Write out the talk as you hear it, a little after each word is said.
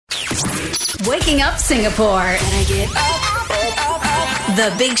Waking Up Singapore. Gotta get up.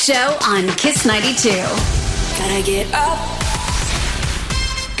 The Big Show on Kiss 92. Gotta get up.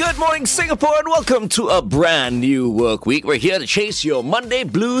 Good morning, Singapore, and welcome to a brand new work week. We're here to chase your Monday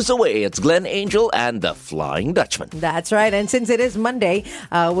blues away. It's Glenn Angel and the Flying Dutchman. That's right. And since it is Monday,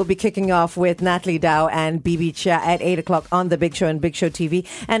 we'll be kicking off with Natalie Dow and BB Chia at 8 o'clock on The Big Show and Big Show TV.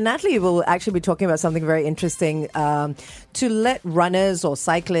 And Natalie will actually be talking about something very interesting to let runners or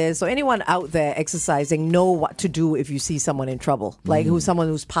cyclists or anyone out there exercising know what to do if you see someone in trouble, like someone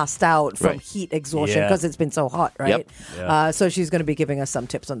who's passed out from heat exhaustion because it's been so hot, right? Yep. Yeah. So she's going to be giving us some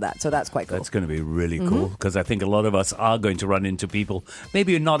tips on that. So that's quite cool. That's going to be really cool because I think a lot of us are going to run into people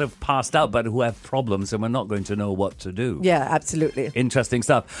maybe not have passed out but who have problems and we're not going to know what to do. Yeah, absolutely. Interesting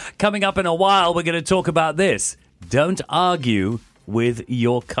stuff. Coming up in a while, we're going to talk about this. Don't argue with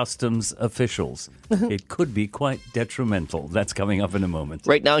your customs officials. It could be quite detrimental. That's coming up in a moment.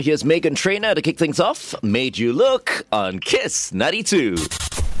 Right now, here's Meghan Trainor to kick things off. Made You Look on Kiss 92.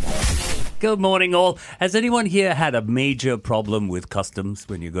 Good morning, all. Has anyone here had a major problem with customs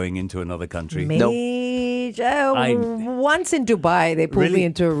when you're going into another country? Major. Once in Dubai, they pulled me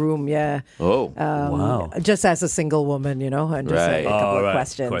into a room, Oh. Wow. Just as a single woman, and just Right. a couple of Right.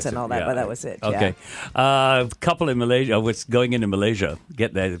 questions and all that, but that was it. Okay. A couple in Malaysia was going into Malaysia,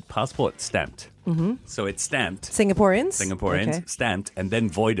 get their passport stamped. So it's stamped. Singaporeans? Okay. Stamped, and then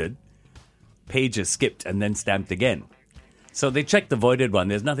voided. Pages skipped, and then stamped again. So they checked the voided one.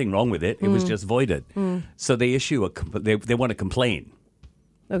 There's nothing wrong with it. It was just voided. So they issue they want to complain,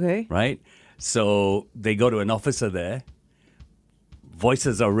 Okay. right? So they go to an officer there.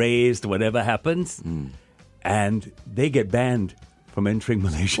 Voices are raised, whatever happens, and they get banned from entering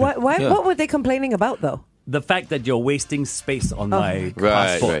Malaysia. Why? What were they complaining about, though? The fact that you're wasting space on my Right,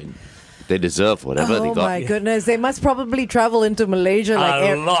 passport. right. They deserve whatever they Oh got. my goodness! They must probably travel into Malaysia like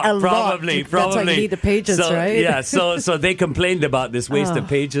a lot. Probably. That's why you need the pages, so, right? Yeah, so they complained about this waste of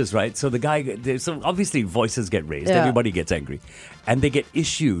pages, right? So the guy, so obviously voices get raised, Yeah. everybody gets angry, and they get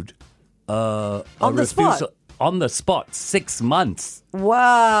issued a On the spot? refusal on the spot. 6 months,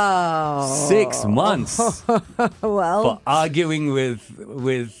 Wow. 6 months Well, for arguing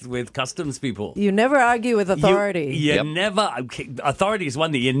with customs people. you never argue with authority. You Yep. never. Authority is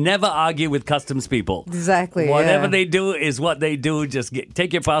one thing. You never argue with customs people. Exactly. Whatever yeah. they do is what they do. Just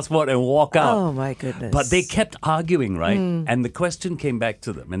take your passport and walk out. Oh my goodness! But they kept arguing, right? And the question came back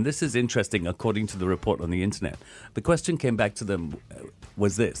to them. And this is interesting, according to the report on the internet. The question came back to them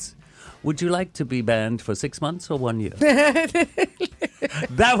was this. Would you like to be banned for 6 months or 1 year?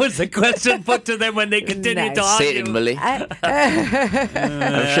 That was the question put to them when they continued to Nice. argue. Say it in Malay. I'm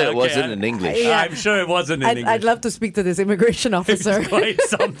sure it wasn't in English. Yeah. I'm sure it wasn't in English. I'd love to speak to this immigration officer. It's quite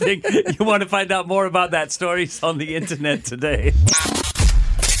something. You want to find out more about that story? It's on the internet today.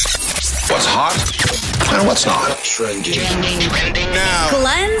 What's hot and what's not. Trending now.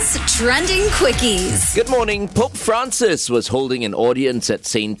 Glenn's Trending Quickies. Good morning. Pope Francis was holding an audience at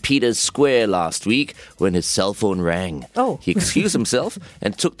St. Peter's Square last week when his cell phone rang. Oh. He excused himself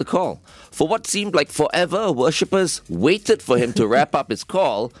and took the call. For what seemed like forever, worshippers waited for him to wrap up his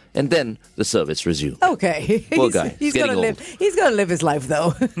call, and then the service resumed. Okay. Poor guy. He's Getting gonna old. live. He's gonna live his life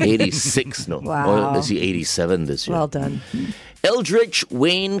though. 86, no. Wow. Or is he 87 this year? Well done. Eldridge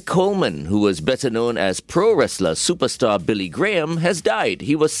Wayne Coleman, who was better known as pro wrestler superstar Billy Graham, has died.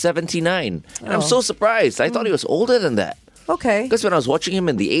 He was 79. And I'm so surprised. I thought he was older than that. Okay. Because when I was watching him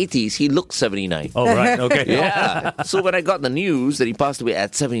in the 80s, he looked 79. Oh, right. Okay. Yeah. So when I got the news that he passed away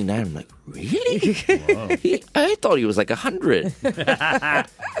at 79, I'm like, really? I thought he was like 100.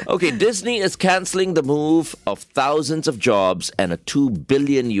 Okay, Disney is cancelling the move of thousands of jobs and a $2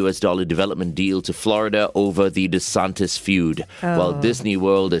 billion development deal to Florida over the DeSantis feud, while Disney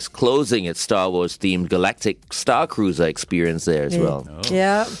World is closing its Star Wars-themed Galactic Star Cruiser experience there as well.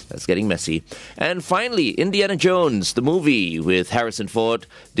 Yeah. That's getting messy. And finally, Indiana Jones, the movie with Harrison Ford,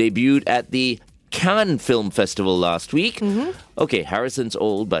 debuted at the Cannes Film Festival last week. Okay, Harrison's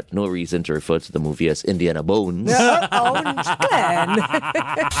old, but no reason to refer to the movie as Indiana Bones. Glenn.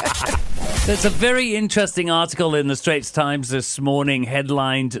 There's a very interesting article in the Straits Times this morning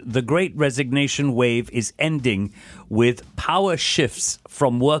headlined, "The Great Resignation Wave is Ending with Power Shifts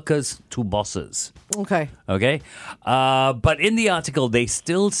from Workers to Bosses." Okay. Okay? But in the article, they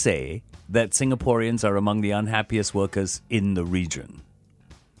still say that Singaporeans are among the unhappiest workers in the region.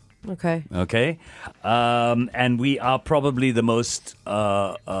 Okay. Okay? And we are probably the most,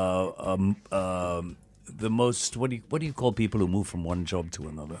 what do you call people who move from one job to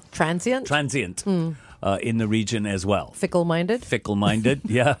another? Transient. Transient in the region as well. Fickle-minded. Fickle-minded,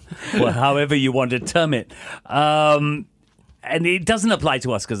 yeah. Well, however you want to term it. and it doesn't apply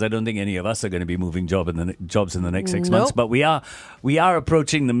to us because I don't think any of us are going to be moving jobs in the next 6 Nope. months. But we are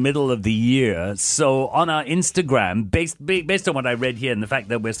approaching the middle of the year. So on our Instagram, based on what I read here and the fact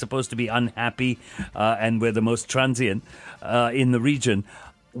that we're supposed to be unhappy and we're the most transient in the region,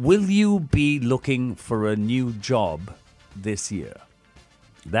 will you be looking for a new job this year?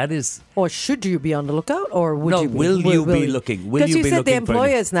 That is... Or should you be on the lookout, or would No, you be? will you be looking? Will Because you you be said the looking for any-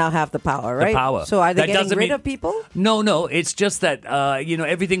 employers now have the power, right? The power. So are they That getting doesn't rid mean- of people? No. It's just that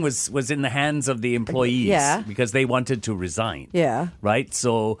everything was in the hands of the employees Yeah. because they wanted to resign. Yeah. Right.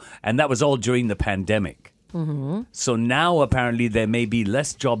 So, and that was all during the pandemic. Mm-hmm. So now apparently there may be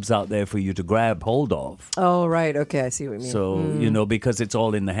less jobs out there for you to grab hold of. Oh, right. Okay, I see what you mean. So because it's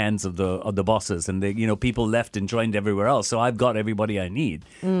all in the hands of the bosses, and they, people left and joined everywhere else. So I've got everybody I need.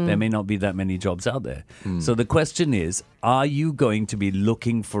 There may not be that many jobs out there. So the question is, are you going to be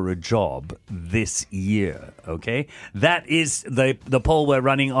looking for a job this year? Okay, that is the poll we're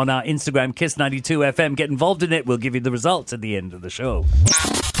running on our Instagram, Kiss92FM. Get involved in it. We'll give you the results at the end of the show.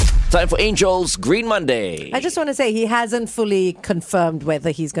 Time for Angel's Green Monday. I just want to say he hasn't fully confirmed whether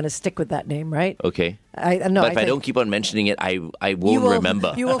he's going to stick with that name, right? Okay. No, But if I don't keep on mentioning it, I won't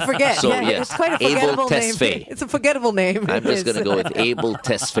remember. You will forget. So, yeah, yes, it's quite a Abel forgettable name. Tesfaye. It's a forgettable name. I'm just going to go with Abel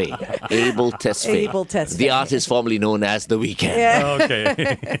Tesfaye. Abel Tesfaye. Abel Tesfaye. The artist formerly known as The Weeknd. Yeah.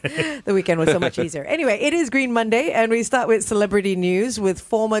 Okay. The weekend was so much easier. Anyway, it is Green Monday, and we start with celebrity news with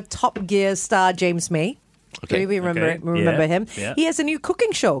former Top Gear star James May. Okay. We remember Yeah. him. Yeah. He has a new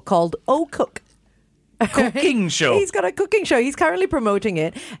cooking show called Oh Cook. Cooking show. He's got a cooking show. He's currently promoting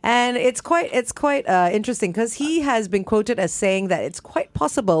it, and it's quite interesting because he has been quoted as saying that it's quite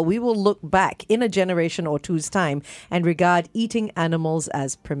possible we will look back in a generation or two's time and regard eating animals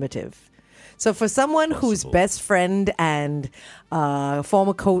as primitive. So for someone whose best friend and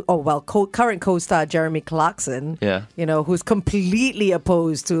former current co-star Jeremy Clarkson, Yeah. who's completely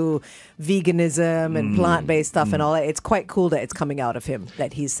opposed to veganism and plant-based stuff and all that, it's quite cool that it's coming out of him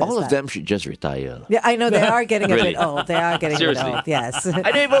that he says All of that. them should just retire. Yeah, I know they are getting a Really? bit old. They are getting a bit Seriously. old. Yes. I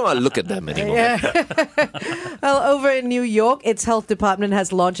don't even want to look at them anymore. Well, over in New York, its health department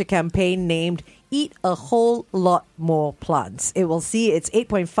has launched a campaign named Eat a Whole Lot More Plants. It will see its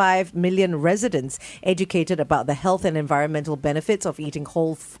 8.5 million residents educated about the health and environmental benefits of eating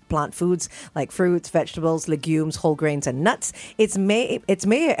whole plant foods like fruits, vegetables, legumes, whole grains, and nuts. Its mayor,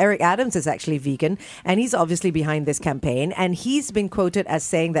 Eric Adams, is actually vegan, and he's obviously behind this campaign. And he's been quoted as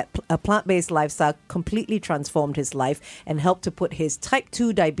saying that a plant-based lifestyle completely transformed his life and helped to put his type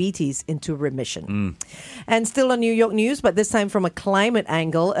 2 diabetes into remission. And still on New York news, but this time from a climate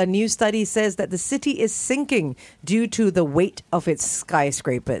angle, a new study says that the city is sinking due to the weight of its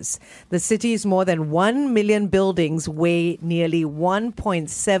skyscrapers. The city's more than 1 million buildings weigh nearly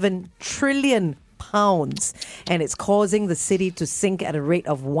 1.7 trillion pounds, and it's causing the city to sink at a rate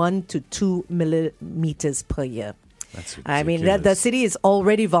of 1 to 2 millimeters per year. That's I mean, ridiculous. the city is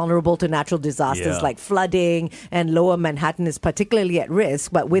already vulnerable to natural disasters Yeah. like flooding, and lower Manhattan is particularly at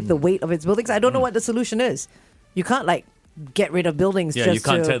risk. But with the weight of its buildings, I don't know what the solution is. You can't get rid of buildings Yeah, just you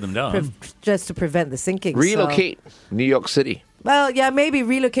can't to tear them down. just to prevent the sinking. So- Relocate New York City. well, yeah, maybe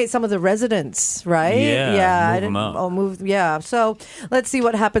relocate some of the residents, right? Yeah, move them I didn't- out. or move. Yeah, so let's see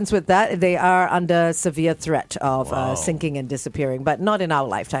what happens with that. They are under severe threat of sinking and disappearing, but not in our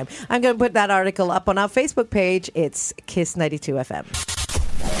lifetime. I'm going to put that article up on our Facebook page. It's Kiss 92 FM.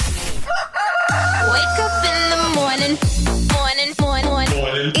 Wake up in the morning.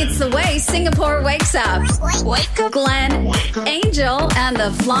 It's the way Singapore wakes up. Wake up, Glenn, Angel, and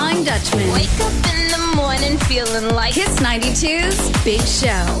the Flying Dutchman. Wake up in the morning feeling like Kiss 92's Big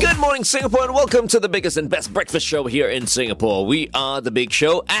Show. Good morning, Singapore, and welcome to the biggest and best breakfast show here in Singapore. We are the Big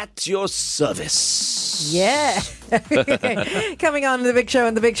Show at your service. Yeah. Coming on the Big Show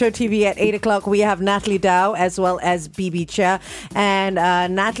and the Big Show TV at 8 o'clock, we have Natalie Dow as well as BB Chia. And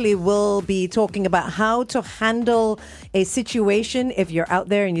Natalie will be talking about how to handle a situation if you're out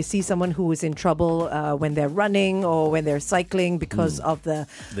there and you see someone who is in trouble when they're running or when they're cycling because of the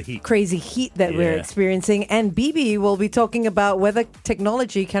heat. crazy heat that we're Yeah. experiencing. And BB will be talking about whether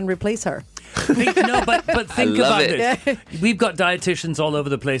technology can replace her. No, but think love about it. it. We've got dietitians all over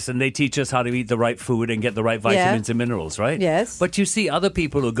the place, and they teach us how to eat the right food and get the right vitamins and minerals, right? Yes. But you see other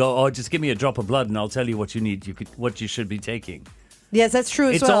people who go, "Oh, just give me a drop of blood, and I'll tell you what you need, what you should be taking." Yes, that's true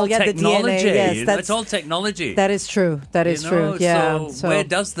as It's well. all Yeah, technology. the DNA. Yes, It's all technology. that is true. That is true. Yeah. So where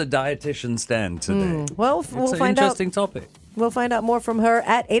does the dietitian stand today? Well, It's we'll an find out. interesting topic. We'll find out more from her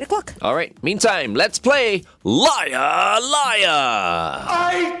at 8 o'clock. All right. Meantime, let's play Liar, Liar.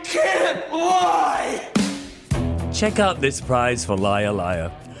 I can't lie! Check out this prize for Liar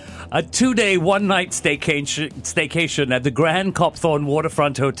Liar. A 2-day, 1-night staycation at the Grand Copthorne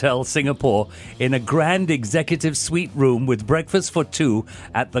Waterfront Hotel, Singapore, in a grand executive suite room with breakfast for two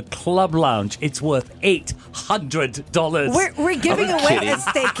at the Club Lounge. It's worth $800. We're giving Are you away kidding? a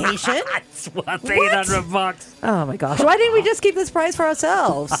staycation? It's worth $800. Oh my gosh. Why didn't we just keep this price for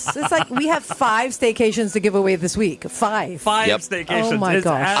ourselves? It's like we have 5 staycations to give away this week. 5. 5 Yep. staycations. Oh my It's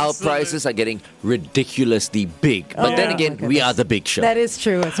gosh. Our absolute- prices are getting ridiculously big. But then yeah. again, Oh my we are the big show. That is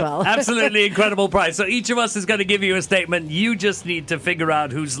true as well. Absolutely incredible price. So each of us is going to give you a statement. You just need to figure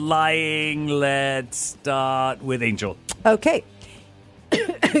out who's lying. Let's start with Angel. Okay.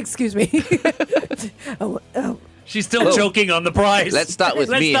 Excuse me. She's still Oh. choking on the prize. Let's start with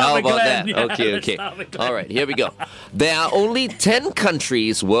Let's me. start How with about Glenn. that? Yeah, Okay, let's okay. start with Glenn. All right, here we go. There are only 10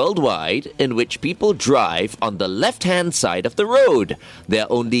 countries worldwide in which people drive on the left-hand side of the road. There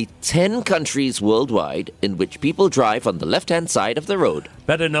are only 10 countries worldwide in which people drive on the left-hand side of the road.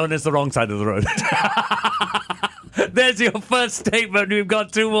 Better known as the wrong side of the road. There's your first statement. We've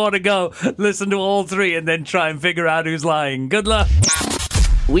got 2 more to go. Listen to all 3 and then try and figure out who's lying. Good luck.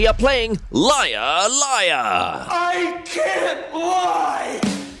 We are playing Liar, Liar.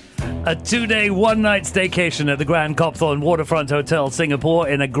 A 2-day, 1-night staycation at the Grand Copthorne Waterfront Hotel, Singapore,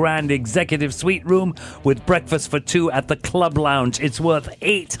 in a grand executive suite room with breakfast for 2 at the Club Lounge. It's worth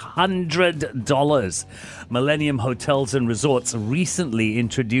 $800. Millennium Hotels and Resorts recently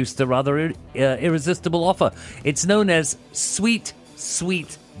introduced a rather irresistible offer. It's known as Sweet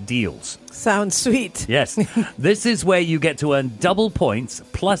Deals. Sounds sweet. Yes. This is where you get to earn double points,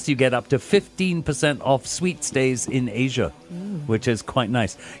 plus you get up to 15% off suite stays in Asia, which is quite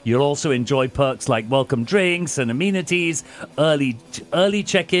nice. You'll also enjoy perks like welcome drinks and amenities, early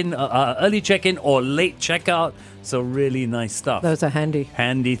check-in or late checkout. So really nice stuff. Those are handy.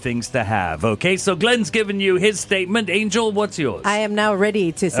 Handy things to have. Okay, so Glenn's given you his statement. Angel, what's yours? I am now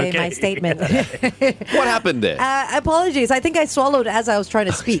ready to say Okay. my statement. What happened there? Apologies. I think I swallowed as I was trying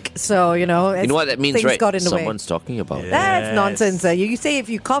to speak. So, You know what that means, things right? got in the way. Someone's talking about it. That's Yes. nonsense. You say if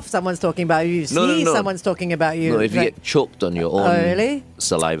you cough, someone's talking about you. You No, no, sneeze, no. someone's talking about you. No, if you Right. get choked on your own Oh, really?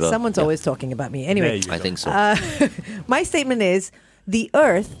 saliva. Someone's yeah, always talking about me. There Anyway, you I go. think so. my statement is the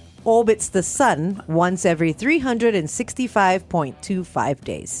Earth orbits the Sun once every 365.25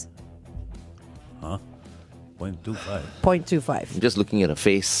 days. 0.25. 0.25. I'm just looking at her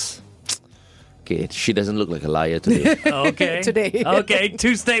face. Okay, she doesn't look like a liar today. Okay. Today. Okay,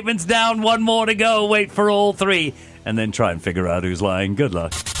 2 statements down, 1 more to go. Wait for all 3 and then try and figure out who's lying. Good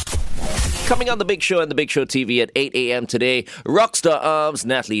luck. Coming on The Big Show and The Big Show TV at 8 a.m. today, Rockstar Arms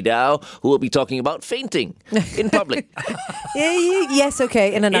Natalie Dow, who will be talking about fainting in public. Yes,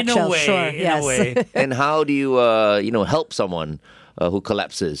 okay, in a In nutshell, a way, sure. in Yes. a way. And how do you, help someone who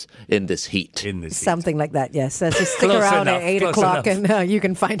collapses in this heat? In this heat. Something like that, yes. Just stick Close around enough, at 8 close o'clock enough. and you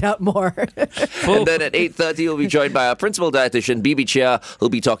can find out more. And then at 8:30, we'll be joined by our principal dietitian, Bibi Chia, who'll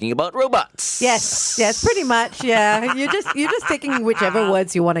be talking about robots. Yes, pretty much, yeah. You're just taking whichever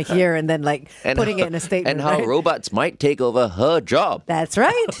words you want to hear and then putting it in a statement. And how right? robots might take over her job. That's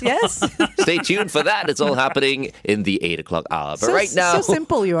right, yes. Stay tuned for that. It's all happening in the 8 o'clock hour. But right now, So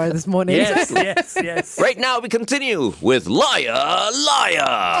simple you are this morning. Yes, yes, yes. right now we continue with Liar,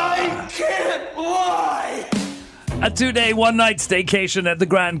 Liar. A 2-day, 1-night staycation at the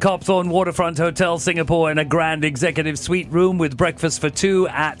Grand Copthorne Waterfront Hotel, Singapore, in a grand executive suite room with breakfast for 2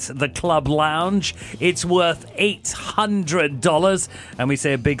 at the Club Lounge. It's worth $800. And we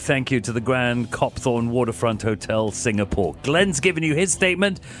say a big thank you to the Grand Copthorne Waterfront Hotel, Singapore. Glenn's given you his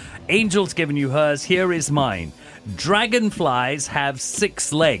statement. Angel's given you hers. Here is mine. Dragonflies have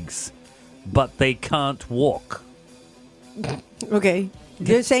 6 legs, but they can't walk. Okay.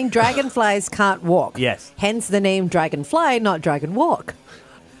 You're saying dragonflies can't walk. Yes. Hence the name dragonfly, not dragon walk.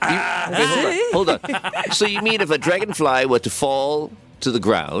 Wait, hold on. So you mean if a dragonfly were to fall to the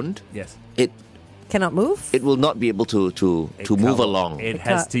ground, Yes. it Cannot move? will not be able to move can't- along. It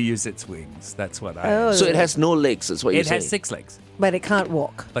has to use its wings. That's what I. Oh. So it has no legs. That's what you're It saying. has 6 legs, But it can't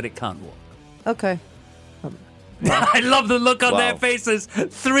walk. but it can't walk. Okay. I love the look on their Wow. faces.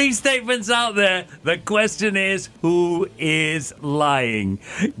 3 statements out there. The question is, who is lying?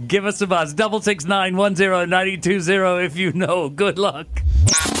 Give us a buzz. 669-10-920 if you know. Good luck.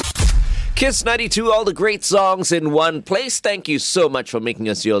 Kiss 92, all the great songs in one place. Thank you so much for making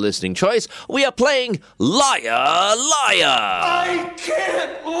us your listening choice. We are playing Liar, Liar.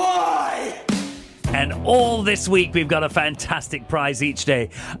 And all this week, we've got a fantastic prize each day.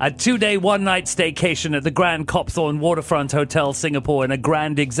 A 2-day, 1-night staycation at the Grand Copthorne Waterfront Hotel, Singapore, in a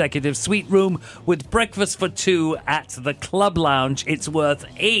grand executive suite room with breakfast for 2 at the Club Lounge. It's worth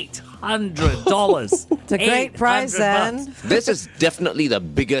 $800. $800. It's a great prize, Zan. This is definitely the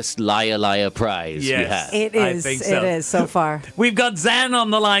biggest liar prize we Yes. have. It I is. think so. It is so far. We've got Zan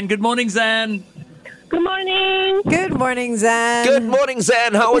on the line. Good morning, Zan. Good morning. Good morning, Zan. Good morning,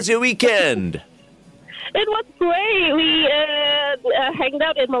 Zan. How was your weekend? It was great. We hanged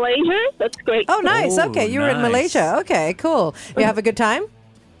out in Malaysia. That's great. Oh, nice. Oh, Okay, you were in nice. Malaysia. Okay, cool. You have a good time?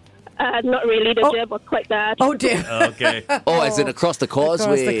 Not really. The Oh. gym was quite bad. Oh, dear. Okay. Oh, as in across the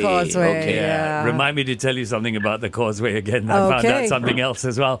causeway. the causeway, Okay. yeah. Remind me to tell you something about the causeway again. I found out Okay. something else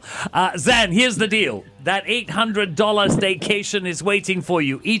as well. Zan, here's the deal. That $800 staycation is waiting for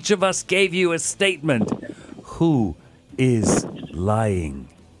you. Each of us gave you a statement. Who is lying?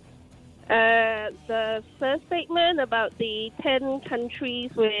 The first statement about the 10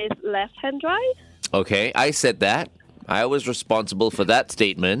 countries with left-hand drive. Okay, I said that. I was responsible for that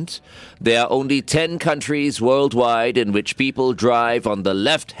statement. There are only 10 countries worldwide in which people drive on the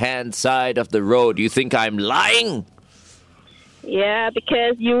left-hand side of the road. You think I'm lying? Yeah,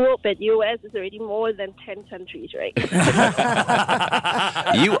 because Europe and US is already more than 10 countries, right?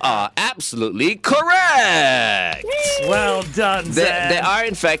 You are absolutely correct. Well done, Zan. There are,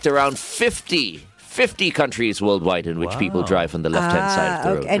 in fact, around 50 countries worldwide in which people drive on the left-hand side of the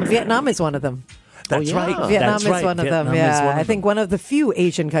road. Okay. And Vietnam is one of them. That's yeah. right. Vietnam That's is right. one of them. Vietnam is Yeah, one of I think them. one of the few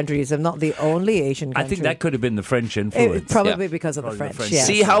Asian countries, and not the only Asian I country. think that could have been the French influence. probably Yeah. because of the Probably the French. French. Yes.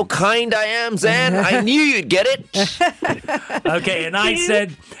 See how kind I am, Zan? I knew you'd get it. Okay, and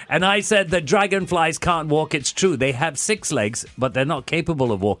I said that dragonflies can't walk. It's true. They have 6 legs, but they're not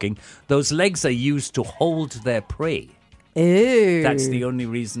capable of walking. Those legs are used to hold their prey. Ew. That's the only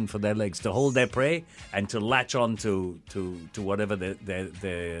reason for their legs, to hold their prey and to latch on to whatever they're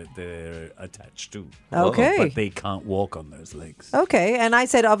attached to. Okay. But they can't walk on those legs. Okay, and I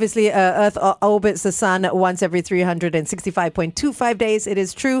said obviously Earth orbits the sun once every 365.25 days. It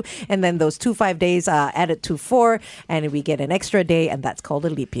is true. And then those 25 days are added to 4, and we get an extra day, and that's called a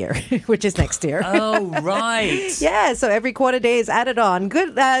leap year, which is next year. Oh, right. Yeah, so every quarter day is added on.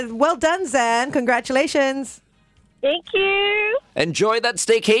 Good. Well done, Zan. Congratulations. Thank you. Enjoy that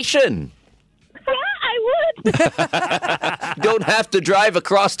staycation. I would. Don't have to drive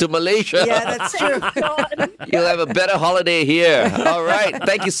across to Malaysia. Yeah, that's true. God. You'll have a better holiday here. All right.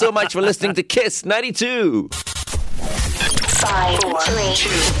 Thank you so much for listening to Kiss 92. 5, 4, 3, 2,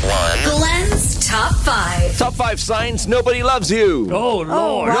 1. Glenn's Top 5. Top 5 signs nobody loves you. Oh, Lord.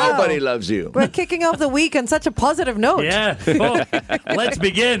 wow. Nobody loves you. We're kicking off the week on such a positive note. Yeah. Well, let's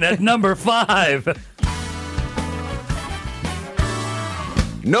begin at number 5.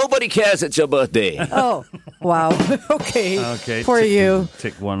 Nobody cares it's your birthday. Oh, wow. Okay. Okay. For you.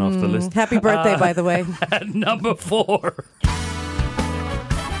 Tick one off the list. Happy birthday, by the way. At number 4.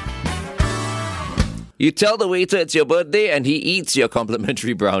 You tell the waiter it's your birthday and he eats your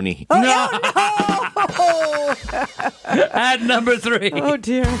complimentary brownie. At number 3. Oh,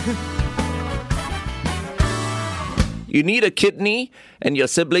 dear. You need a kidney and your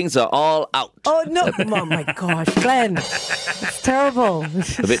siblings are all out. Oh, no. Oh, my gosh. Glenn. It's terrible.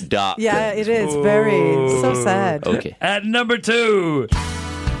 A bit dark. Yeah, then. it is. Very. It's so sad. Okay. At number 2.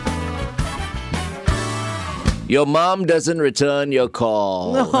 Your mom doesn't return your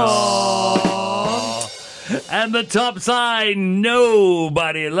call. And the top sign,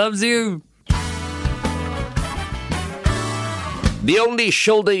 nobody loves you. The only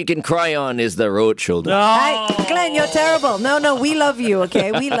shoulder you can cry on is the road shoulder. Hi, Glenn, you're terrible. No, we love you,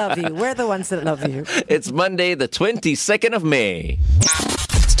 okay? We love you. We're the ones that love you. It's Monday, the 22nd of May.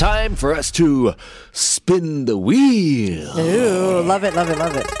 It's time for us to spin the wheel. Ooh, love it, love it,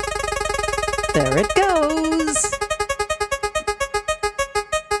 love it. There it goes.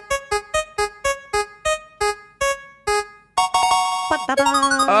 Ba-da-da.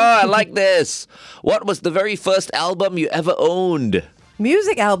 Oh, I like this. What was the very first album you ever owned?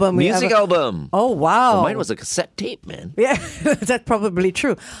 Music album. Album. Oh, wow. Mine was a cassette tape, man. Yeah, that's probably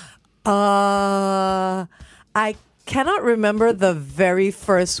true. I cannot remember the very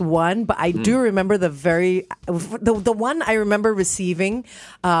first one, but I do remember the one I remember receiving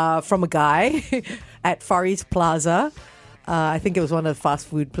from a guy at Far East Plaza. I think it was one of the fast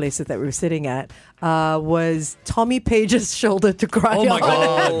food places that we were sitting at. Was Tommy Page's Shoulder to Cry Oh, my On.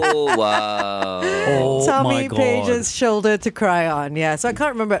 God. Oh, wow. Oh, Tommy my God. Page's Shoulder to Cry On. Yeah, so I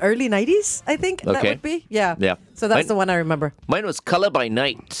can't remember. Early 90s, I think that Okay. would be. Yeah. Yeah. So that's Mine- the one I remember. Mine was Color by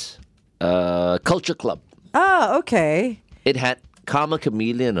Night. Culture Club. Ah, okay. It had Karma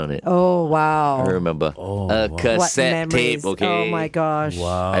Chameleon on it. Oh, wow. I remember. A What cassette memories. tape, okay. Oh, my gosh.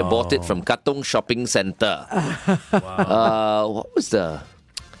 Wow. I bought it from Katong Shopping Center. What was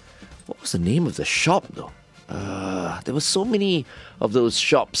the name of the shop though? There were so many of those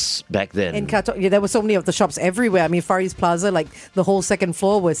shops back then. In Katong, there were so many of the shops everywhere. I mean, Far East Plaza, like the whole second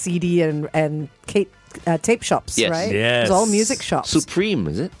floor was CD and tape shops, Yes. right? Yes. It was all music shops. Supreme,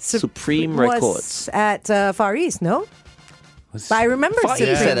 is it? Supreme was Records. at Far East, no? But I remember Far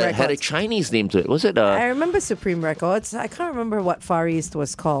Supreme East had a Records. Chinese name to it. Was it? I remember Supreme Records. I can't remember what Far East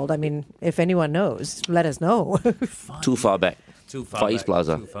was called. I mean, if anyone knows, let us know. Too far back. Too far Far back. East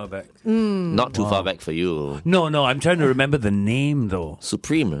Plaza. Too far back. Not too far back for you. No, I'm trying to remember the name though.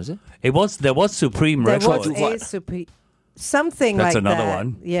 Supreme, is it? There was Supreme There Records, was a Supreme. Something That's like that. another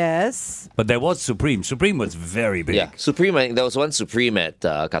one. Yes. but there was Supreme. Supreme was very big. Yeah, Supreme. I think there was one Supreme at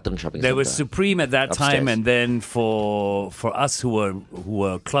Katong Shopping There Centre. was Supreme at that time, Upstairs. and then for us who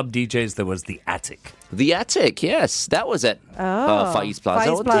were club DJs, there was the Attic. The Attic, yes. That was at Far East Plaza.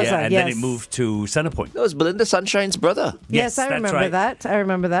 Far East wasn't it? Plaza. Yeah, and then yes. it moved to Centrepoint. That was Belinda Sunshine's brother. Yes, I that's remember right. that. I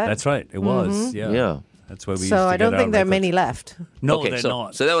remember that. That's right. It was. Yeah. Yeah. That's where we. used So to I don't get think our there are records. many left. No, okay, they're so,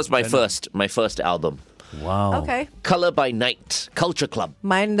 not. So that was my They're first album. not. Wow. Okay. Color by Night, Culture Club.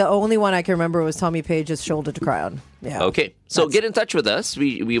 Mine, the only one I can remember was Tommy Page's Shoulder to Cry On. Yeah. Okay, so get in touch with us.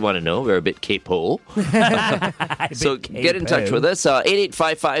 We want to know. We're a bit K-pole. So get in touch with us.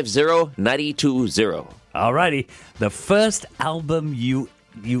 88550920. Alrighty. The first album you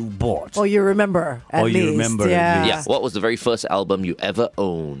bought. Or you remember, at least. you remember at Yeah. least. Yeah, what was the very first album you ever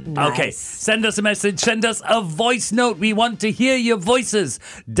owned? Okay, Nice. send us a message, send us a voice note. We want to hear your voices.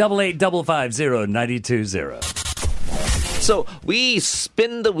 88550920. So we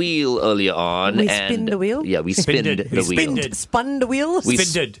spin the wheel earlier on. We and spin the wheel? Yeah, we spinned Spinned it. the We wheel. spinned it. Spun the wheel? We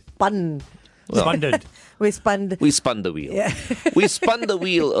Spinded. Spun. Spunded. We spun. We spun the wheel. We spun the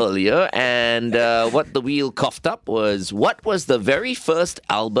wheel earlier, and what the wheel coughed up was, what was the very first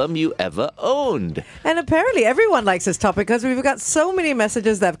album you ever owned? And apparently everyone likes this topic because we've got so many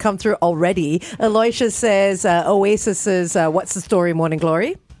messages that have come through already. Aloysius says Oasis's What's the Story, Morning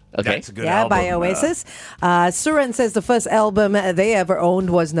Glory. Okay. That's a good Yeah, album. by Oasis. Suran says the first album they ever owned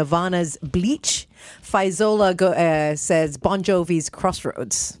was Nirvana's Bleach. Faizola says Bon Jovi's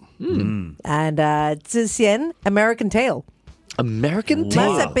Crossroads. And Zisian, American Tail. American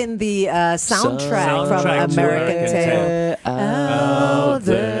Tail. Must have been the soundtrack from Soundtrack to American American Tail. Tail. Out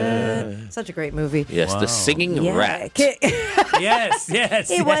there. Such a great movie. Yes, the singing Yeah. rat. Yes.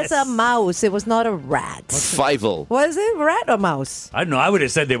 It was a mouse. It was not a rat. Fievel. Was it rat or mouse? I don't know. I would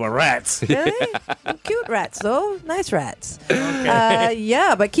have said they were rats. Really? Cute rats, though. Nice rats.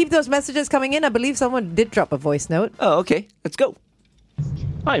 Yeah, but keep those messages coming in. I believe someone did drop a voice note. Oh, okay. Let's go.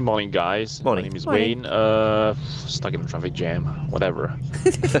 Hi, morning, guys. Morning. My name is Morning. Wayne. Stuck in a traffic jam, whatever.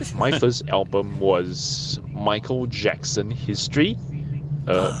 My first album was Michael Jackson History.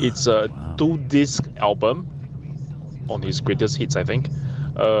 It's a 2-disc album on his greatest hits, I think.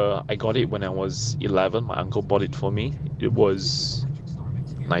 I got it when I was 11. My uncle bought it for me. It was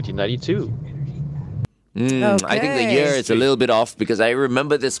 1992. I think the year is a little bit off because I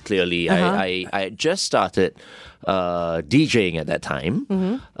remember this clearly. I had just started DJing at that time,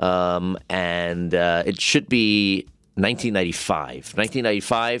 and it should be 1995,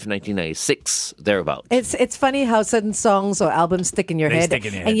 1996, thereabouts. It's funny how certain songs or albums stick in your They head, stick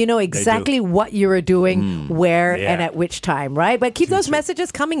in your and head. you know They exactly what you were doing, where, Yeah. and at which time, right? But keep those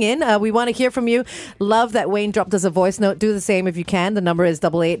messages coming in. We want to hear from you. Love that Wayne dropped us a voice note. Do the same if you can. The number is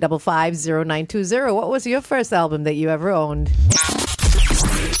 88550920. What was your first album that you ever owned?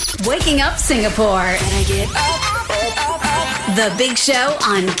 Waking up Singapore. Gotta get up. The Big Show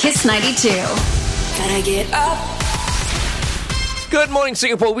on Kiss 92. Gotta get up. Good morning,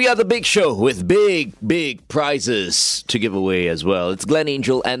 Singapore. We are the Big Show with big, big prizes to give away as well. It's Glenn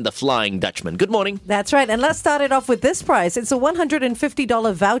Angel and the Flying Dutchman. Good morning. That's right. And let's start it off with this prize. It's a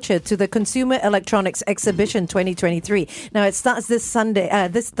 $150 voucher to the Consumer Electronics Exhibition 2023. Now, it starts this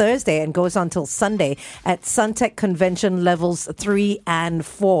Thursday and goes on till Sunday at Suntec Convention Levels 3 and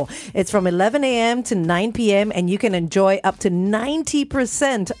 4. It's from 11 a.m. to 9 p.m. and you can enjoy up to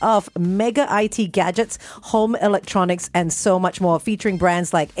 90% off mega IT gadgets, home electronics, and so much more, featuring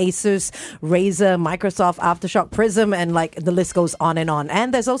brands like Asus, Razer, Microsoft, Aftershock, Prism, and like the list goes on and on.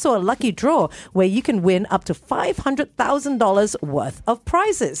 And there's also a lucky draw where you can win up to $500,000 worth of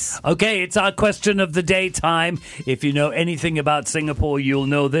prizes. Okay, it's our question of the day time. If you know anything about Singapore, you'll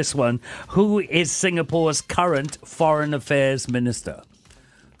know this one. Who is Singapore's current Foreign Affairs Minister?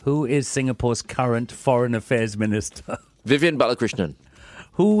 Who is Singapore's current Foreign Affairs Minister? Vivian Balakrishnan.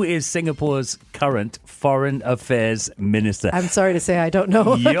 Who is Singapore's current Foreign Affairs Minister? I'm sorry to say I don't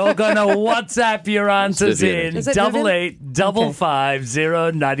know. You're gonna WhatsApp your answers Vivian. in Is it Vivian?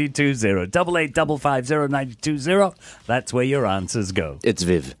 88550920. 88550920. That's where your answers go. It's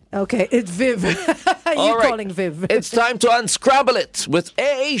Viv. Okay, it's Viv. are you All right. calling Viv? It's time to unscramble it with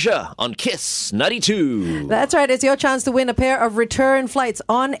Air Asia on Kiss 92. That's right. It's your chance to win a pair of return flights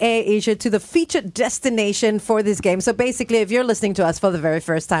on Air Asia to the featured destination for this game. So basically, if you're listening to us for the very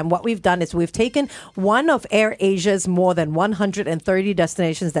first time, what we've done is we've taken one of Air Asia's more than 130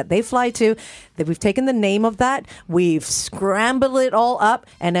 destinations that they fly to. That we've taken the name of that, we've scrambled it all up,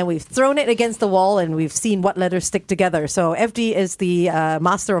 and then we've thrown it against the wall, and we've seen what letters stick together. So FD is the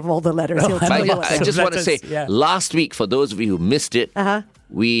master of all the letters. He'll tell you what I they just are. want to say, yeah. last week, for those of you who missed it,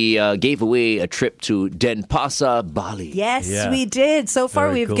 we gave away a trip to Denpasar, Bali. Yes, Yeah. we did. So far,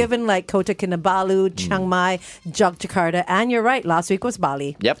 Very we've cool. given like Kota Kinabalu, Chiang Mai, Yogyakarta, and you're right, last week was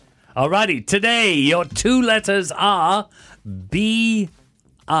Bali. Yep. Alrighty, today your two letters are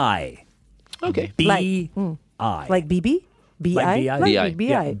B-I. Okay. B-I. Like BB? B-I? Like B.I.? Like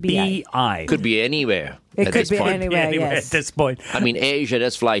B.I. B-I. B-I. Could be anywhere. It at could this be point. anywhere, Anywhere yes. at this point. I mean, Air Asia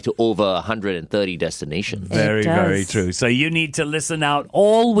does fly to over 130 destinations. Very, does. very true. So you need to listen out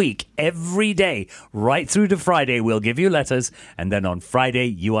all week, every day, right through to Friday. We'll give you letters, and then on Friday,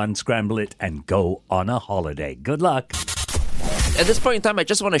 you unscramble it and go on a holiday. Good luck. At this point in time, I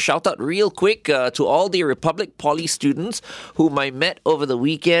just want to shout out real quick to all the Republic Poly students whom I met over the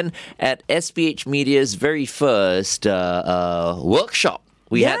weekend at SPH Media's very first workshop.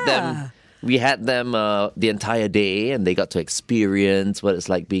 We had them the entire day, and they got to experience what it's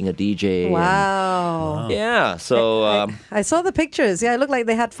like being a DJ. Wow. And, yeah, so I saw the pictures. Yeah, it looked like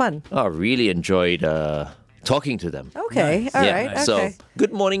they had fun. I really enjoyed talking to them. Okay, all right. Okay. So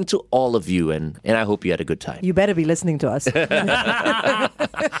good morning to all of you, and I hope you had a good time. You better be listening to us.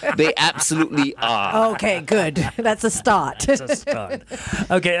 They absolutely are. Okay, good. That's a start. To start.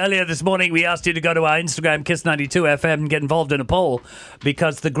 Okay, earlier this morning, we asked you to go to our Instagram, Kiss92FM, and get involved in a poll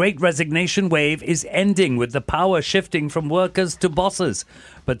because the great resignation wave is ending with the power shifting from workers to bosses.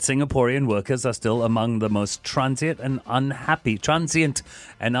 But Singaporean workers are still among the most transient and unhappy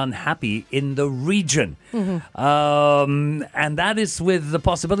in the region. And that is with the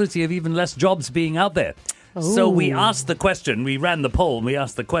possibility of even less jobs being out there. So we asked the question, we ran the poll, and we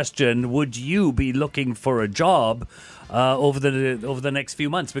asked the question, would you be looking for a job over the next few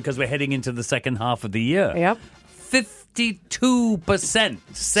months? Because we're heading into the second half of the year. Yep. 52%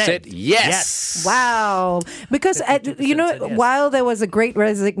 said yes. Wow. Because, 52% said yes. while there was a great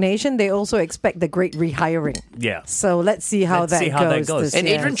resignation, they also expect the great rehiring. Yeah. So let's see how, Let's that, see how that goes goes. this And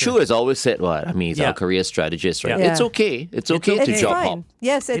year. Adrian Chu has always said what? I mean, he's Yeah. our career strategist, right? Yeah. It's okay. It's okay to It's job fine. hop.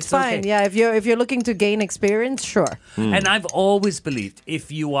 Yes, it's It's fine. okay. Yeah, if you're looking to gain experience, sure. And I've always believed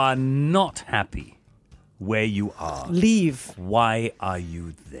if you are not happy where you are, Leave, why are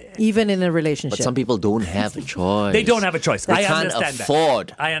you there? even in a relationship. But some people don't have a choice. They don't have a choice. They I can't understand afford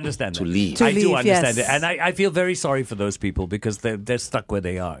that. I understand to that. leave. To I do leave, understand yes. it. And I feel very sorry for those people because they're stuck where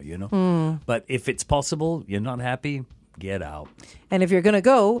they are, you know? But if it's possible, you're not happy, get out And if you're going to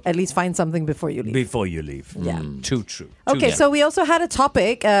go, at least find something before you leave. before you leave. Yeah. Too true. Okay, Too so we also had a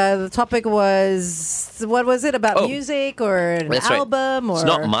topic. The topic was, what was it, about Oh, music or an That's right. album? Or It's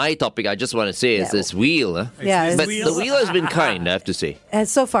not my topic. I just want to say it's Yeah. this wheel. Huh? Yeah, But it's- the wheel has been kind, I have to say.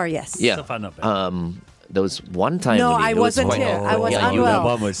 So far, yes. Yeah. So far, not bad. There was one time. No, only, I it was wasn't quite- here. I was yeah, you- that unwell.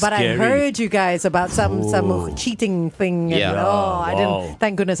 one was But I scary. heard you guys about some cheating thing. And, Yeah. I Wow. didn't.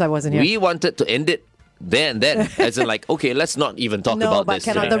 Thank goodness I wasn't here. We wanted to end it then, as in like, okay, let's not even talk no, about but this.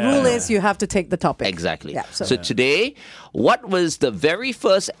 cannot. today. The rule is you have to take the topic. Exactly. Yeah. So today, what was the very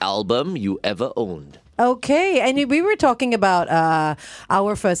first album you ever owned? Okay, and we were talking about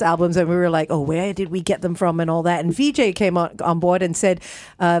our first albums, and we were like, "Oh, where did we get them from?" and all that. And VJ came on board and said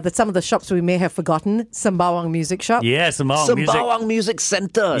that some of the shops we may have forgotten: Sembawang Music Shop, Yeah, Sembawang music. Sembawang Music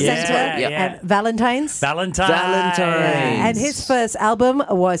Center. Yeah, Center, yeah. and Valentine's. Valentine's. And his first album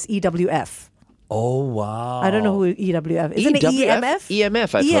was EWF. Oh, wow. I don't know who EWF is. Isn't it EMF?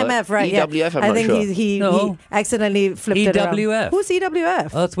 EMF, I've EMF, heard. right? EWF, yeah. I'm I not think sure. he No. accidentally flipped it around. EWF. Who's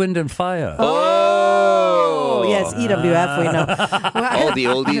EWF? Earth, Wind and Fire. Oh, yes, EWF. We know. All the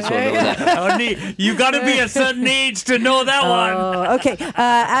oldies will know that. Only you got to be a certain age to know that one. Oh, okay.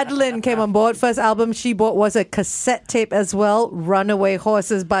 Adeline came on board. First album she bought was a cassette tape as well. Runaway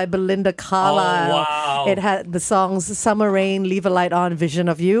Horses by Belinda Carlisle. Oh, wow. It had the songs Summer Rain, Leave a Light On, Vision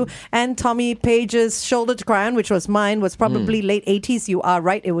of You. And Tommy Page's Shoulder to Cry On, which was mine, was probably late 80s. You are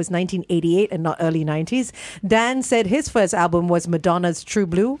right. It was 1988 and not early 90s. Dan said his first album was Madonna's True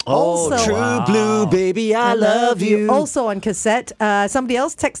Blue. Oh, True Blue, baby, I love you. Also on cassette. Somebody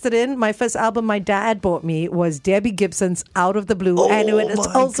else texted in, my first album my dad bought me was Debbie Gibson's Out of the Blue, and it was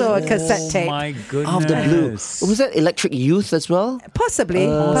also a cassette tape. My goodness. Out of the blue. Was that Electric Youth as well? Possibly.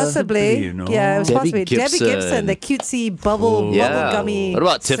 you know. Yeah, it was Debbie possibly. Debbie Gibson. Gibson, the cutesy bubble gummy. What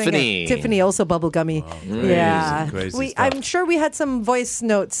about singer. Tiffany? Tiffany, also bubble gummy. Yeah. crazy stuff. I'm sure we had some voice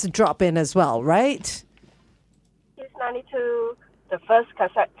notes drop in as well, right? Kiss 92, the first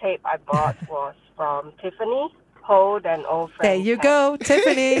cassette tape I bought was from Tiffany, Hold and Old Friend. There you go,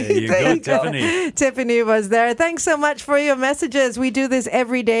 Tiffany. There you go, Tiffany. Tiffany was there. Thanks so much for your messages. We do this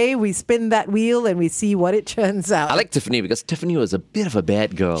every day. We spin that wheel and we see what it turns out. I like Tiffany because Tiffany was a bit of a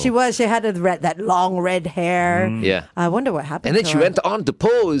bad girl. She was. She had that long red hair. Yeah. I wonder what happened And then to she her. went on to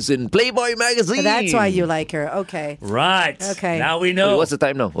pose in Playboy magazine. That's why you like her. Okay. Right. Okay. Now we Wait, know. what's the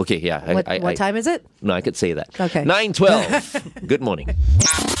time now? Okay, yeah. What time is it? No, I could say that. Okay. 9:12. Good morning.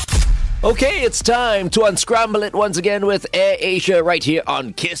 Okay, it's time to unscramble it once again with Air Asia right here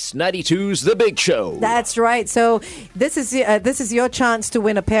on Kiss 92's The Big Show. That's right. So this is your chance to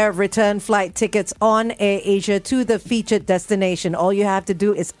win a pair of return flight tickets on Air Asia to the featured destination. All you have to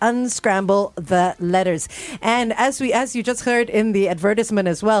do is unscramble the letters. And as you just heard in the advertisement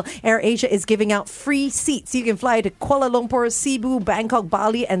as well, Air Asia is giving out free seats. You can fly to Kuala Lumpur, Cebu, Bangkok,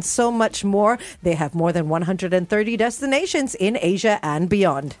 Bali, and so much more. They have more than 130 destinations in Asia and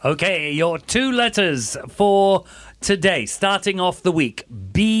beyond. Okay, your two letters for today, starting off the week.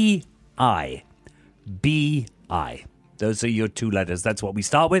 B-I. B-I. Those are your two letters. That's what we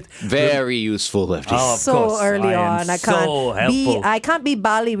start with. Very useful, Lefty. Oh, of So course. early I am on, I can't so helpful. I can't be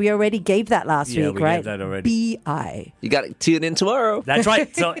Bali. We already gave that last Yeah, week, we right? gave that already. B-I. You got to tune in tomorrow. That's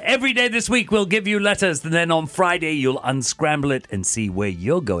right. So every day this week we'll give you letters, and then on Friday you'll unscramble it and see where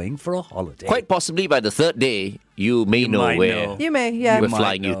you're going for a holiday. Quite possibly by the third day, you may know might where know. You may, yeah. we're Might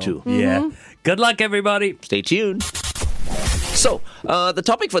flying you know. to. Yeah. Good luck, everybody. Stay tuned. So, the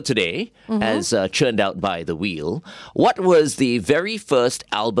topic for today, as churned out by the wheel, what was the very first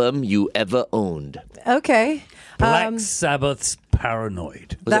album you ever owned? Okay. Black Sabbath's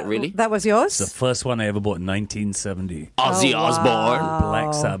Paranoid. Was that really? That was yours? The first one I ever bought in 1970. Ozzy Osbourne.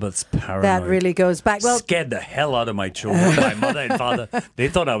 Black Sabbath's Paranoid. That really goes back. Well, Scared the hell out of my children. My mother and father, they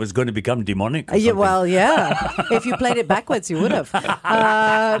thought I was going to become demonic or yeah, something. well, yeah. If you played it backwards, you would have.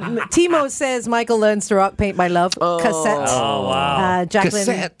 Timo says Michael learns to rock, paint my love. Cassette. Oh, wow.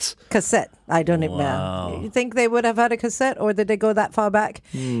 Jacqueline, Cassette. I don't even know. You think they would have had a cassette, or did they go that far back?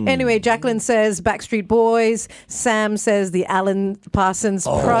 Anyway, Jacqueline says Backstreet Boys. Sam says the Alan Parsons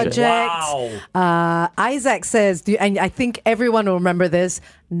Project. Wow. Isaac says, and I think everyone will remember this.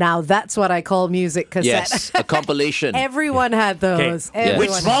 Now that's what I call music cassette. Yes, a compilation. Everyone had those. Okay. Which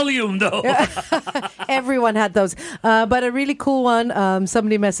Everyone volume, though? Everyone had those. But a really cool one,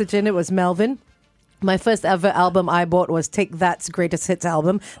 somebody messaged in, it was Melvin. My first ever album I bought was Take That's Greatest Hits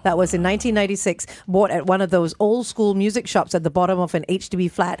album. That was in 1996, bought at one of those old school music shops at the bottom of an HDB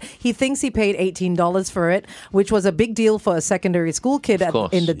flat. He thinks he paid $18 for it, which was a big deal for a secondary school kid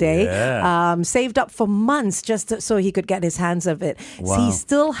in the day. Yeah. Saved up for months just so he could get his hands of it. Wow. He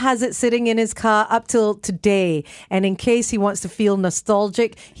still has it sitting in his car up till today. And in case he wants to feel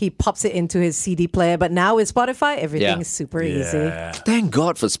nostalgic, he pops it into his CD player. But now with Spotify, everything is super easy. Thank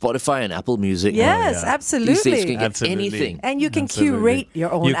God for Spotify and Apple Music. Yes, These days absolutely. you can get anything. And you can Absolutely. curate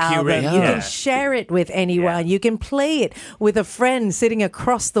your own album. You can share it with anyone. You can play it with a friend sitting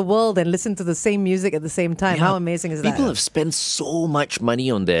across the world and listen to the same music at the same time. How amazing is that? People have spent so much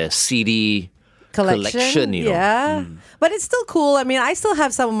money on their CD collection, you know. Yeah. But it's still cool. I mean, I still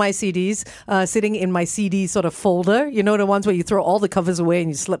have some of my CDs sitting in my CD sort of folder. You know, the ones where you throw all the covers away and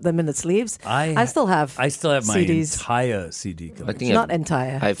you slip them in the sleeves. I still have my CDs. entire CD collection. I think Not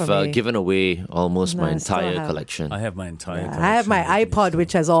entire. I've for me. given away almost my No, I still entire have. collection. I have my entire collection. I have my iPod,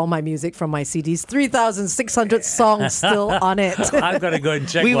 which has all my music from my CDs. 3,600 songs still on it. I've got to go and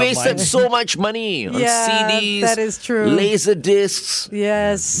check We what wasted mine- so much money on Yeah, CDs. that is true. Laser discs,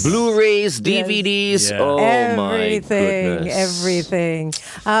 Yes. Blu-rays, DVDs. Yeah. Oh my Everything. goodness. Everything.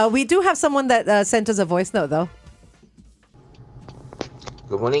 We do have someone that sent us a voice note, though.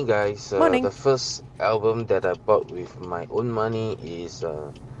 Good morning, guys. Morning. The first album that I bought with my own money is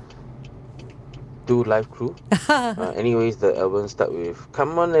Do Live Crew. Anyways, the album start with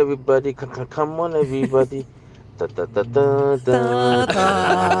 "Come on, everybody, come on, everybody." Da, da, da, da,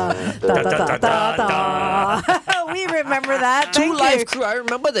 da, da, da, da. We remember that. Two Thank Live you. Crew. I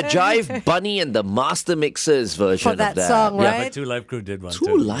remember the Jive Bunny and the Master Mixers version For that of that. song, Yeah, right? but Two Live Crew did one Two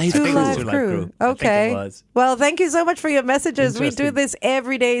too. Live I think it was Live Two Crew. I think it Okay. was. Well, thank you so much for your messages. We do Interesting. this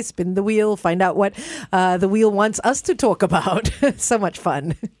every day. Spin the wheel. Find out what the wheel wants us to talk about. So much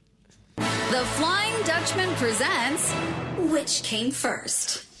fun. The Flying Dutchman presents Which came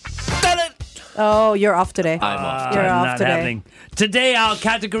first? Oh, you're off today. I'm off. You're off not today. happening. Today, our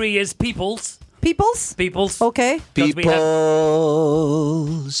category is peoples. Peoples? Peoples. Okay.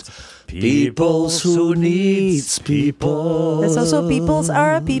 Peoples who needs people. There's also Peoples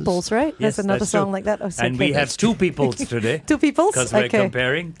Are Peoples, right? Yes, There's another that's song true. like that. Oh, so And we cute. have two peoples today. Two peoples? Because we're Okay.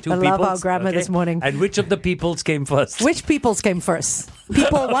 comparing two I peoples. love our grammar this morning. And which of the peoples came first? Which peoples came first?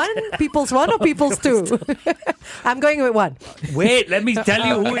 People 1, peoples 1, or peoples 2? I'm going with 1. Wait, let me tell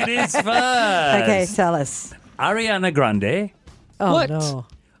you who it is first. Okay, tell us. Ariana Grande Oh, What? no.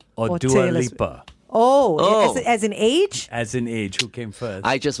 or Or Dua Taylor Swift. Lipa? Oh, as in age? As in age, who came first?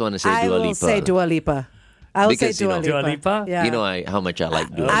 I just want to say I Dua will Lipa. say Dua Lipa. I will say Because, you Dua know- Lipa. Dua Lipa? Yeah. You know how much I like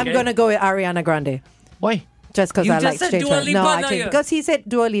Dua Lipa. I'm going to go with Ariana Grande. Why? Just because You I just like said Strange Dua World. Lipa, No, no, actually, you- because he said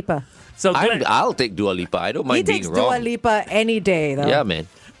Dua Lipa. So Glenn, I'll take Dua Lipa. I don't He mind takes being Dua wrong. Lipa any day, though. Yeah, man.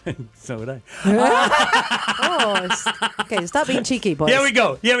 so would I. Okay, stop being cheeky, boys. Here we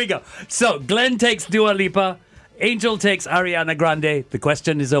go. So Glenn takes Dua Lipa. Angel takes Ariana Grande. The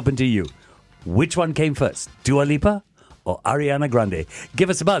question is open to you. Which one came first? Dua Lipa or Ariana Grande? Give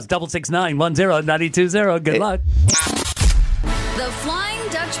us a buzz. 669-10-920. Good luck. The Flying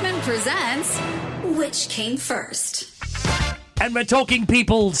Dutchman presents Which Came First? And we're talking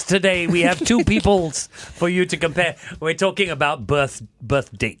peoples today. We have two peoples for you to compare. We're talking about birth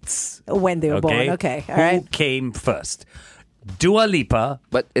dates. When they were born. Okay, all Who right. came first? Dua Lipa.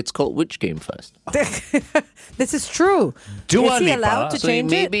 But it's called which came first? This is true. Dua Is he Lipa. allowed to So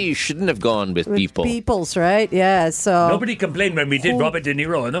change maybe it? you shouldn't have gone with With people. Peoples, right? Yeah, so Nobody complained when we did Robert De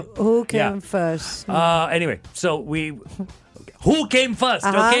Niro, no? who came Yeah. first? Anyway, so we... Who came 1st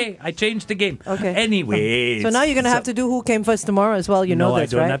Uh-huh. Okay, I changed the game. Okay. Anyways. So now you're going to have to do who came first tomorrow as well. You know No,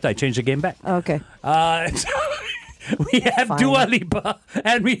 this, I don't right? have to. I changed the game back. Okay. We have Fine. Dua Lipa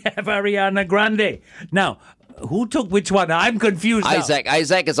and we have Ariana Grande. Now, who took which one? I'm confused now.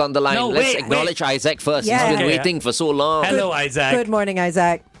 Isaac is on the line. No, Let's wait, acknowledge Isaac first. Yeah. He's been Okay. waiting for so long. Hello, Isaac. Good morning,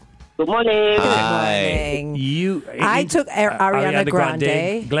 Isaac. Good morning. Hi. You. I took Ariana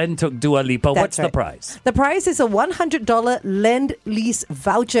Grande. Glenn took Dua Lipa. What's That's the right. prize? The prize is a $100 Lend-Lease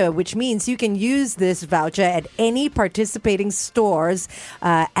voucher, which means you can use this voucher at any participating stores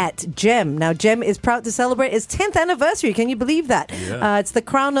at GEM. Now, GEM is proud to celebrate its 10th anniversary. Can you believe that? Yeah. It's the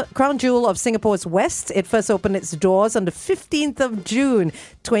crown jewel of Singapore's West. It first opened its doors on the 15th of June,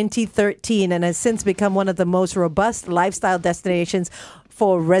 2013, and has since become one of the most robust lifestyle destinations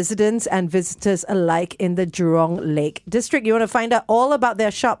for residents and visitors alike in the Jurong Lake District. You want to find out all about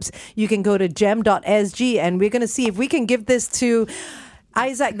their shops, you can go to gem.sg, and we're going to see if we can give this to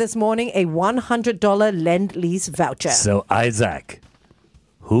Isaac this morning, a $100 Lend-Lease voucher. So, Isaac,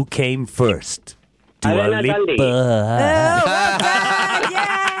 who came first? Dua Ariana Grande. Lipa. Oh, well done.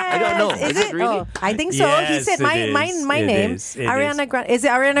 Yes. I don't know. Is it really? Oh, I think so. He Yes, said it my is. my It name. is. It Ariana is. Grande. Is it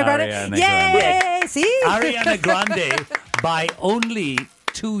Ariana Grande? Ariana Yay! Grande. See? Ariana Grande by only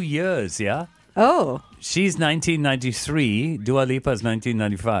 2 years, yeah? Oh, She's 1993. Dua Lipa's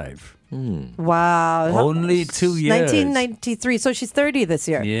 1995. wow. Only 2 years. 1993. So she's 30 this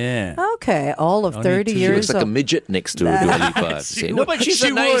year. Yeah. Okay, all of Only 30 two She years. looks like a of- midget next to Dua Lipa. I have to say. No, but she's She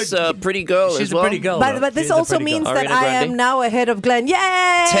a nice, would. pretty girl She's as a well. pretty girl. though. But this She's a also pretty means girl. that Ariana I Grande? am now ahead of Glenn.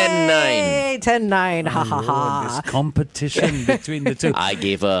 Yay! 10-9. 10-9. Ha ha Oh, ha. this competition between the two. I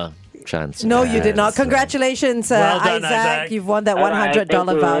gave her a chance. No, you did not. Congratulations, Well done, Isaac. Isaac. You've won that All right, $100 thank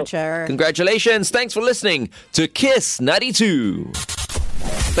you. voucher. Congratulations. Thanks for listening to Kiss 92.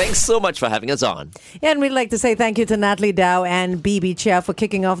 Thanks so much for having us on. And we'd like to say thank you to Natalie Dow and BB Chia for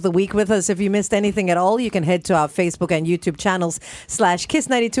kicking off the week with us. If you missed anything at all, you can head to our Facebook and YouTube channels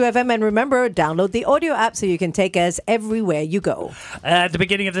 /Kiss92FM. And remember, download the audio app so you can take us everywhere you go. At the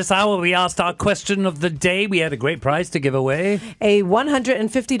beginning of this hour, we asked our question of the day. We had a great prize to give away. A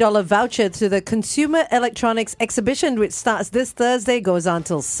 $150 voucher to the Consumer Electronics Exhibition, which starts this Thursday, goes on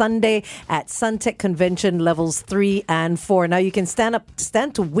till Sunday at Suntec Convention levels 3 and 4. Now you can stand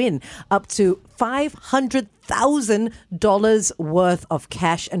to win up to $500,000 worth of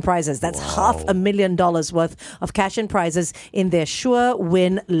cash and prizes. That's $500,000 worth of cash and prizes in their Sure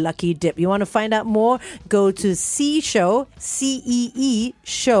Win Lucky Dip. You want to find out more? Go to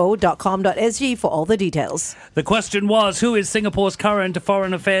CEEshow.com.sg for all the details. The question was, who is Singapore's current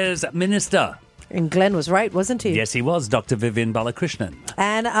Foreign Affairs Minister? And Glenn was right, wasn't he? Yes, he was, Dr. Vivian Balakrishnan.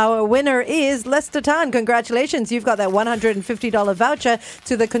 And our winner is Lester Tan. Congratulations. You've got that $150 voucher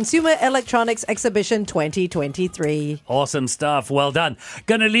to the Consumer Electronics Exhibition 2023. Awesome stuff. Well done.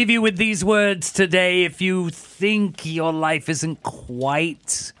 Gonna leave you with these words today. If you think your life isn't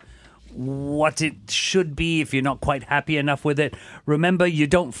quite what it should be, if you're not quite happy enough with it, remember, you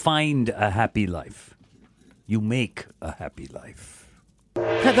don't find a happy life. You make a happy life.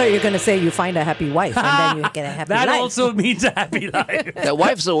 I thought you were going to say you find a happy wife and then you get a happy That life. also means a happy life. That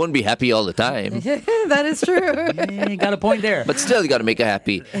wife so won't be happy all the time. That is true. You got a point there. But still, you got to make her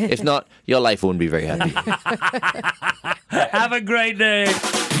happy. If not, your life won't be very happy. Have a great day.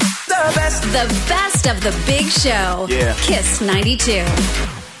 The best of the Big Show. Yeah. Kiss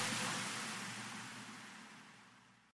 92.